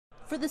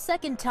For the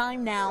second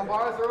time now,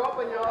 Bars are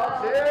open,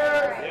 y'all.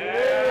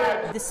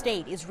 Cheers! the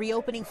state is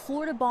reopening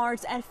Florida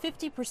bars at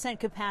 50%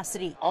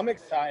 capacity. I'm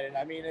excited.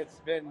 I mean, it's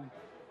been,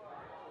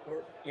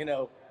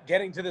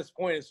 getting to this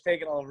point has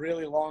taken a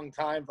really long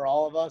time for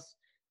all of us.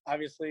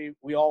 Obviously,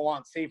 we all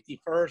want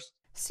safety first.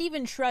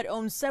 Stephen Shrutt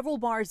owns several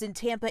bars in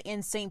Tampa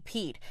and St.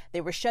 Pete. They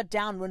were shut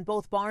down when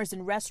both bars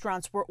and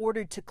restaurants were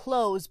ordered to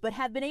close, but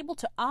have been able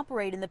to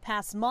operate in the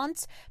past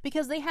months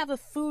because they have a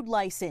food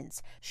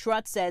license.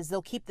 Shrutt says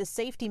they'll keep the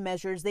safety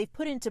measures they've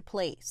put into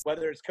place.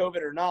 Whether it's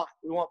COVID or not,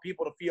 we want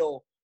people to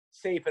feel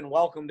safe and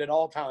welcomed at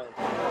all times.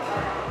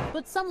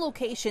 But some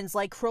locations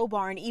like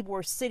Crowbar in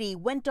Ybor City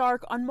went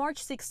dark on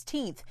March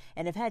 16th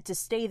and have had to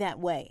stay that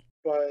way.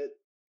 But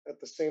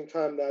at the same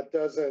time, that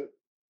doesn't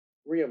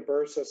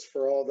reimburse us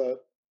for all the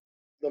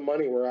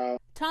money we're out.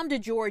 Tom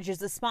DeGeorge is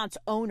the spot's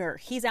owner.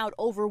 He's out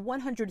over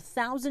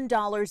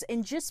 $100,000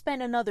 and just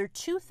spent another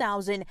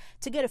 $2,000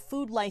 to get a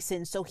food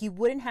license so he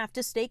wouldn't have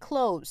to stay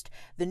closed.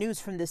 The news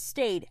from the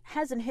state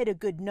hasn't hit a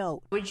good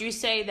note. Would you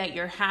say that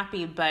you're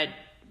happy but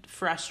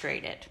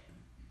frustrated?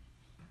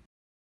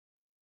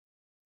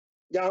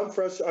 Yeah, I'm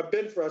frustrated. I've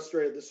been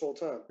frustrated this whole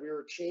time. We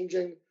were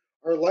changing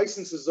our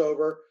licenses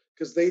over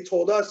because they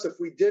told us if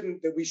we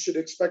didn't, that we should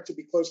expect to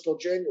be closed till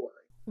January.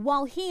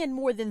 While he and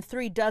more than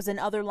 3 dozen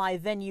other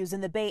live venues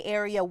in the Bay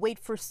Area wait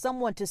for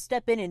someone to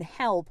step in and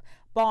help,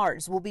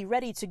 bars will be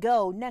ready to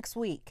go next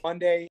week.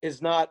 Monday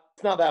is not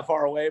that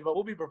far away, but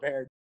we'll be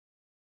prepared.